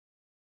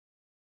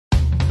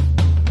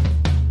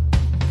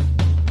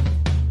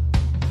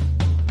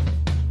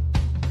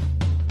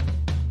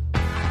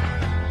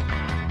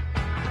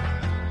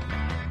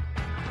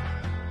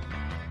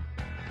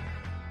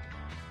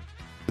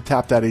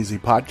Tap That AZ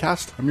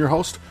podcast. I'm your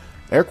host,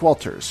 Eric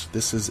Walters.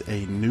 This is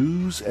a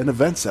news and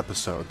events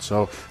episode.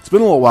 So it's been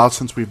a little while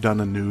since we've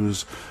done a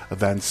news,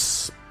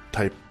 events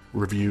type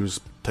reviews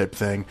type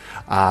thing.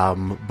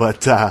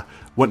 But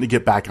wanting to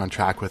get back on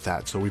track with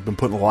that. So we've been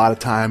putting a lot of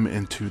time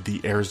into the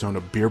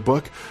Arizona Beer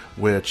Book,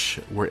 which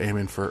we're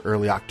aiming for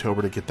early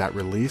October to get that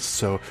released.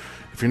 So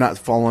if you're not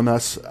following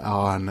us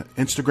on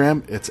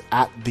Instagram, it's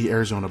at the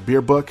Arizona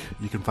Beer Book.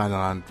 You can find it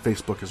on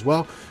Facebook as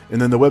well.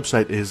 And then the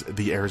website is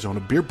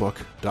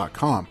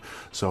thearizonabeerbook.com.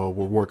 So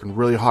we're working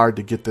really hard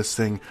to get this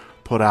thing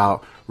put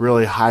out,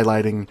 really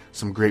highlighting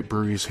some great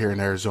breweries here in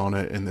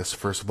Arizona in this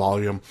first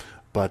volume.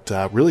 But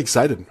really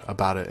excited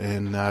about it.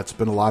 And it's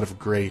been a lot of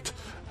great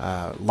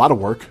a lot of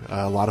work,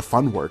 a lot of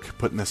fun work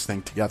putting this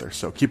thing together.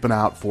 So keep an eye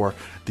out for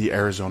the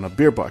Arizona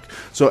Beer Book.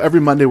 So every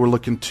Monday we're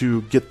looking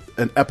to get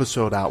an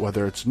episode out,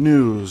 whether it's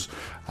news,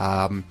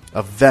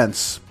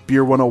 events,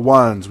 Beer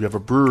 101s. We have a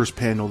brewers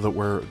panel that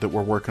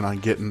we're working on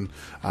getting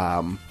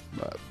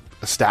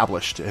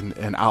established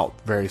and out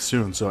very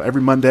soon. So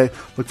every Monday,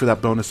 look for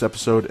that bonus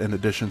episode in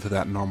addition to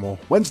that normal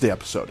Wednesday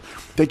episode.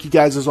 Thank you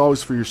guys as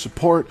always for your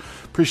support.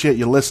 Appreciate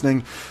you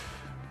listening.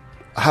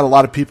 I had a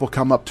lot of people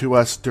come up to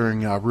us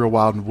during Real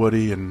Wild and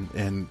Woody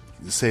and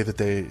say that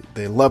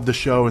they love the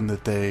show and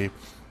that they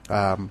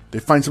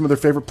find some of their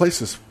favorite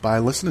places by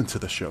listening to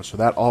the show. So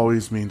that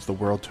always means the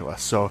world to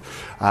us. So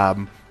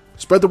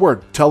spread the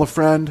word. Tell a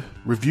friend.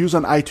 Reviews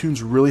on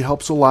iTunes really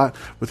helps a lot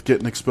with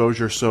getting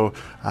exposure. So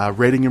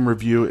rating and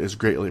review is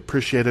greatly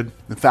appreciated.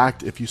 In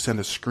fact, if you send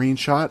a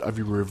screenshot of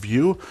your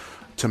review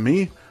to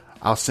me,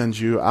 I'll send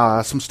you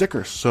some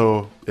stickers.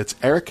 So it's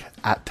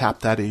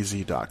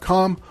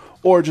eric@tapthataz.com.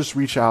 Or just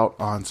reach out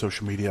on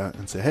social media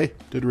and say, hey,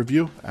 did a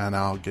review, and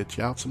I'll get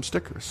you out some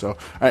stickers. So, all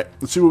right,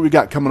 let's see what we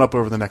got coming up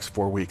over the next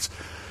 4 weeks.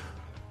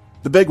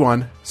 The big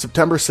one,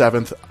 September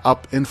 7th,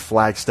 up in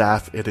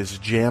Flagstaff, it is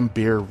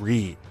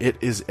Jamboree. It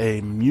is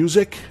a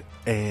music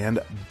and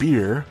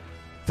beer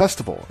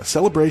festival, a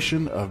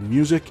celebration of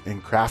music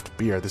and craft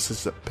beer. This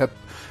is at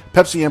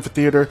Pepsi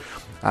Amphitheater.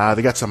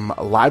 They got some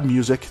live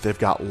music. They've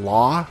got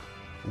Law,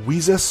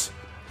 Weezus,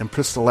 and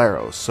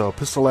Pistoleros. So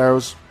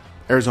Pistoleros,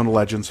 Arizona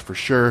legends for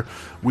sure.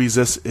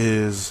 Weezus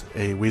is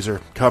a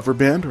Weezer cover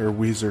band or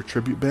Weezer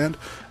tribute band,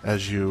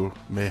 as you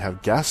may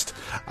have guessed.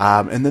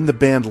 And then the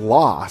band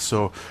Law.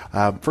 So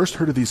first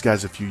heard of these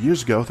guys a few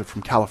years ago. They're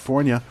from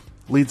California.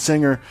 Lead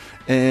singer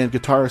and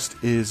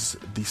guitarist is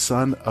the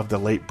son of the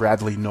late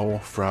Bradley Nowell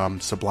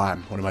from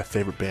Sublime, one of my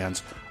favorite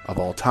bands of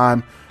all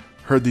time.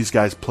 Heard these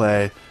guys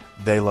play.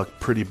 They look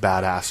pretty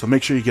badass. So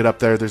make sure you get up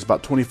there. There's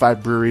about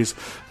 25 breweries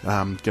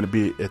going to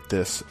be at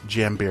this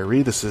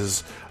Jamboree. This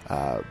is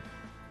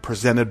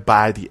presented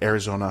by the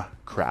Arizona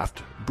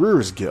Craft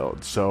Brewers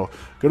Guild. So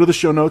go to the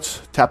show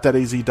notes,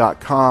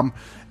 tapthataz.com,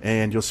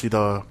 and you'll see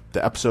the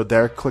episode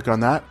there. Click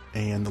on that,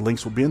 and the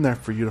links will be in there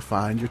for you to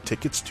find your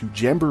tickets to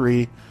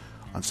Jamboree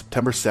on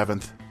September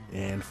 7th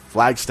in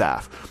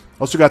Flagstaff.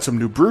 Also got some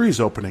new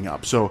breweries opening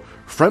up. So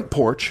Front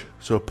Porch,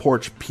 so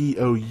Porch,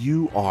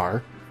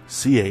 P-O-U-R-C-H,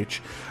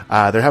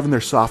 they're having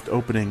their soft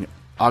opening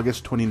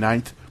August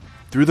 29th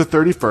through the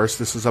 31st.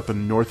 This is up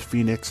in North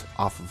Phoenix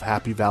off of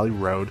Happy Valley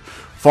Road.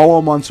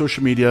 Follow them on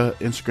social media,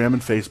 Instagram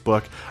and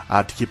Facebook,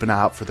 to keep an eye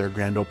out for their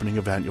grand opening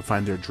event. You'll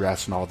find their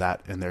address and all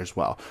that in there as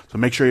well. So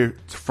make sure you're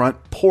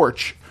Front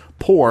Porch,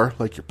 pour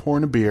like you're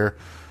pouring a beer,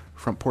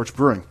 Front Porch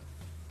Brewing.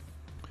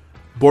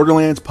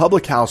 Borderlands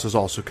Public House is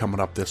also coming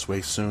up this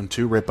way soon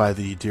too, right by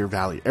the Deer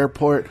Valley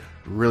Airport.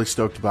 Really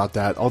stoked about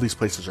that. All these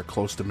places are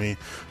close to me.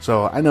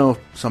 So I know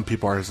some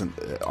people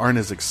aren't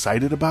as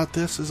excited about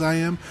this as I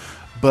am,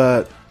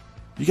 but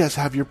you guys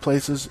have your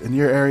places in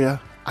your area.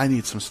 I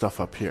need some stuff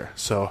up here.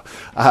 So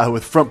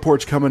with Front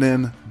Porch coming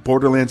in,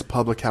 Borderlands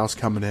Public House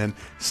coming in,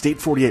 State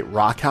 48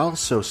 Rock House.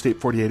 So State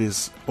 48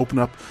 is open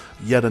up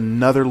yet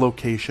another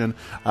location.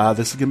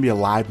 This is going to be a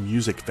live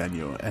music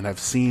venue, and I've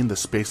seen the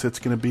space it's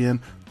going to be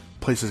in.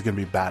 Place is going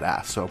to be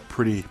badass. So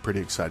pretty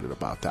excited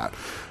about that.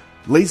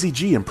 Lazy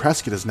G in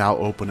Prescott is now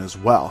open as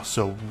well.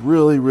 So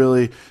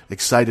really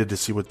excited to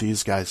see what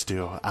these guys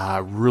do.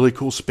 Really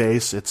cool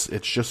space. It's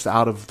just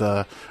out of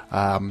the,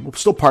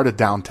 still part of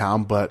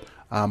downtown, but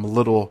a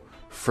little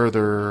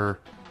further,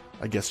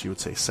 I guess you would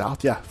say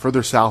south. Yeah,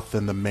 further south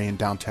than the main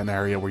downtown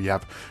area where you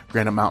have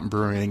Granite Mountain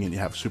Brewing and you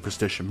have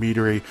Superstition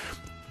Meadery.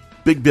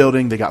 Big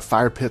building. They got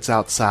fire pits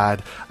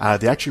outside.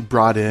 They actually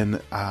brought in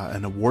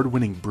an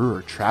award-winning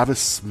brewer, Travis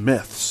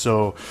Smith.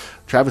 So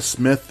Travis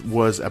Smith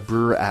was a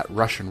brewer at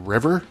Russian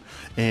River,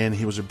 and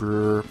he was a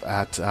brewer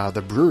at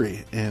the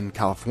brewery in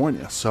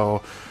California.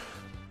 So,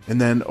 and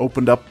then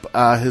opened up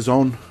his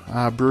own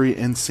brewery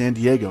in San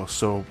Diego.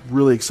 So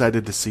really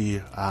excited to see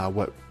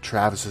what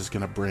Travis is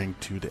going to bring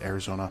to the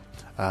Arizona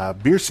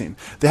beer scene.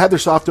 They had their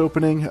soft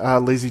opening.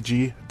 Lazy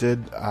G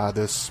did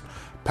this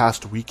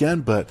past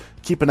weekend, but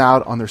keep an eye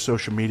out on their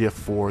social media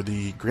for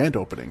the grand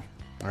opening.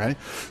 All right.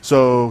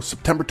 So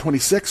September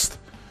 26th,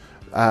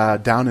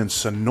 down in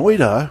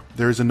Sonoyta,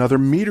 there's another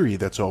meadery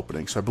that's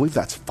opening. So I believe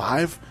that's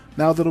 5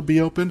 now that'll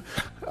be open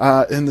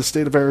in the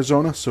state of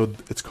Arizona. So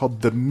it's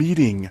called The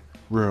Meeting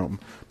room.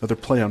 Another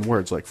play on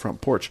words like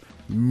front porch.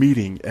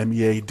 Meeting,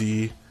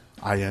 MEADING.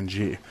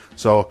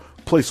 So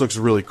place looks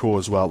really cool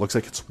as well. It looks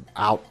like it's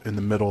out in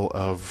the middle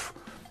of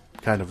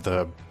kind of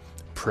the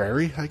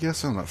prairie, I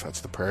guess. I don't know if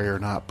that's the prairie or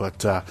not,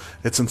 but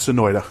it's in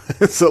Sonoyta.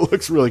 So it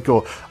looks really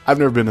cool. I've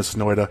never been to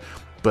Sonoyta,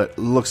 but it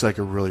looks like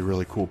a really,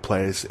 really cool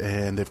place.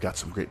 And they've got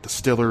some great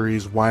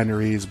distilleries,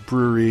 wineries,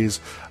 breweries,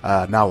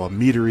 now a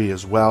meadery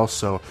as well.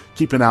 So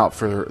keep an eye out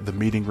for the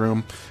meeting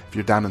room. If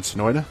you're down in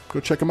Sonoyta, go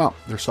check them out.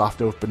 Their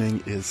soft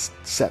opening is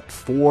set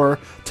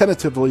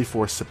tentatively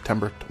for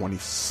September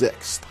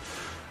 26th.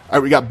 All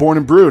right, we got Born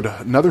and Brewed,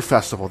 another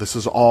festival. This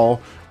is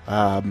all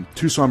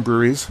Tucson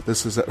breweries.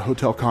 This is at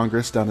Hotel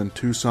Congress down in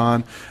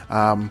Tucson.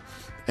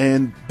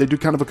 And they do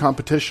kind of a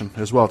competition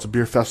as well. It's a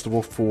beer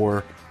festival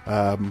for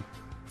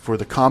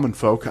the common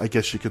folk, I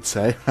guess you could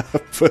say.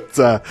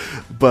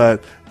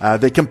 but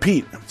they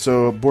compete.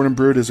 So Born and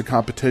Brewed is a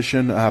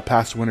competition.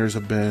 Past winners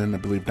have been, I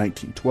believe,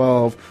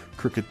 1912,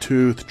 Crooked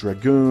Tooth,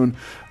 Dragoon.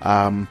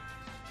 Born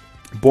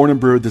and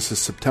Brewed, this is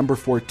September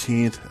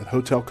 14th at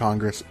Hotel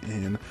Congress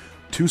in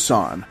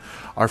Tucson.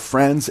 Our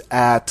friends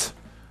at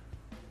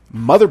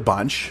Mother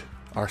Bunch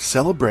are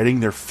celebrating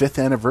their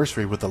 5th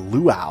anniversary with a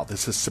luau.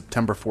 This is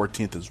September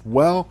 14th as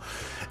well.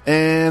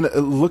 And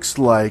it looks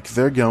like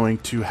they're going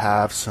to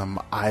have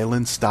some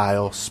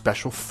island-style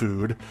special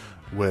food,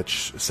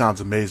 which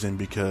sounds amazing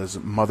because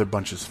Mother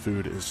Bunch's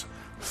food is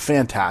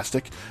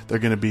fantastic. They're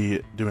going to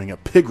be doing a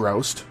pig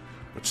roast,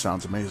 which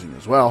sounds amazing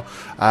as well.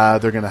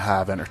 They're going to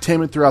have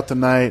entertainment throughout the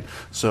night,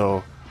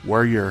 so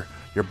wear your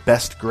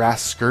best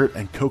grass skirt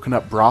and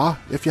coconut bra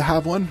if you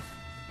have one.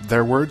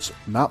 Their words,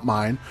 not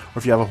mine. Or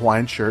if you have a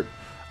Hawaiian shirt,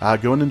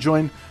 go in and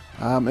join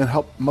and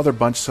help Mother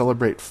Bunch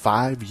celebrate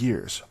 5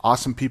 years.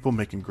 Awesome people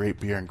making great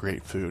beer and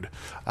great food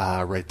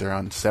right there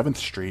on 7th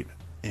Street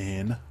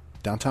in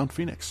downtown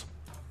Phoenix.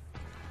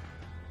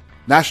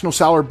 National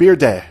Sour Beer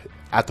Day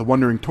at the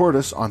Wandering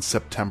Tortoise on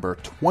September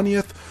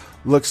 20th.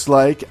 Looks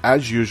like,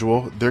 as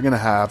usual, they're going to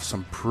have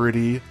some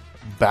pretty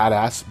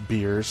badass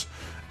beers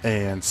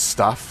and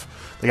stuff.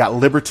 They got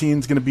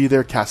Libertine's going to be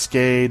there,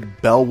 Cascade,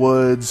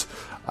 Bellwoods,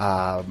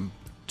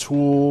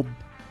 Tool,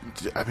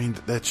 I mean,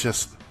 that's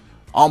just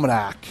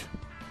Almanac,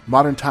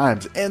 Modern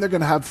Times, and they're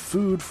going to have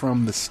food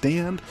from The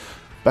Stand,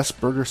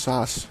 best burger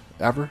sauce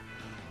ever.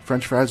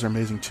 French fries are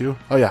amazing too.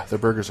 Oh yeah, their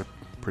burgers are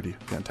pretty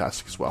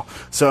fantastic as well.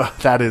 So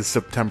that is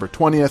September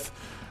 20th,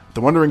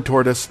 the Wandering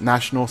Tortoise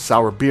National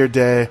Sour Beer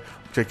Day.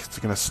 Looks like it's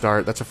going to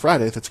start, that's a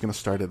Friday, that's going to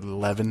start at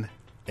 11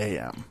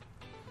 a.m.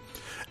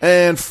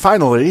 And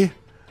finally,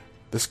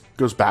 this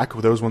goes back,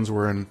 those ones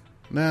were in,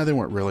 they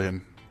weren't really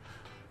in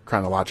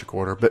chronological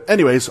order. But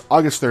anyways,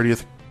 August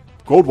 30th,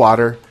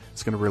 Goldwater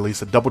is going to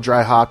release a double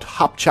dry hopped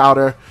hop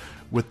chowder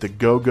with the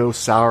Go-Go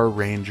Sour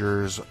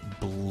Rangers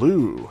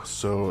Blue.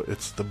 So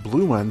it's the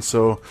blue one.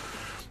 So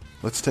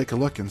let's take a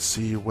look and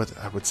see what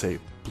I would say.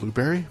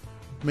 Blueberry,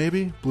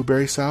 maybe?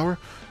 Blueberry sour?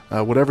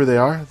 Whatever they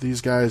are,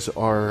 these guys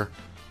are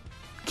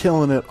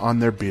killing it on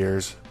their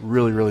beers.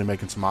 Really, really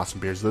making some awesome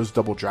beers. Those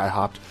double dry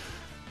hopped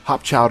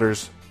hop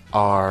chowders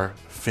are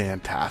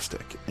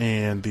fantastic.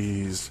 And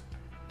these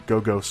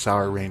Go-Go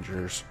Sour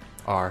Rangers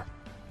are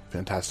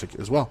fantastic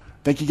as well.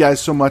 Thank you guys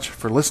so much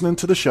for listening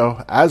to the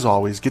show. As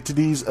always, get to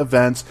these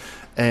events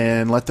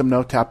and let them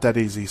know Tap That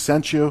Easy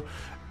sent you.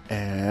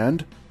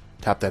 And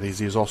Tap That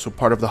Easy is also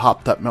part of the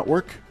Hopped Up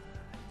Network,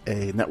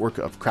 a network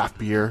of craft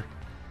beer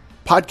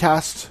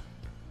podcasts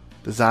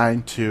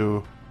designed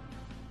to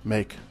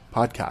make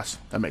podcasts.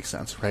 That makes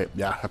sense, right?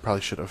 Yeah, I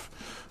probably should have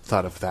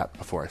thought of that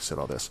before I said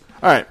all this.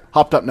 All right,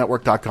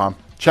 hoppedupnetwork.com.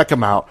 Check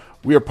them out.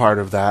 We are part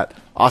of that.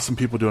 Awesome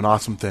people doing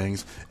awesome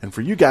things. And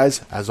for you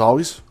guys, as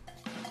always,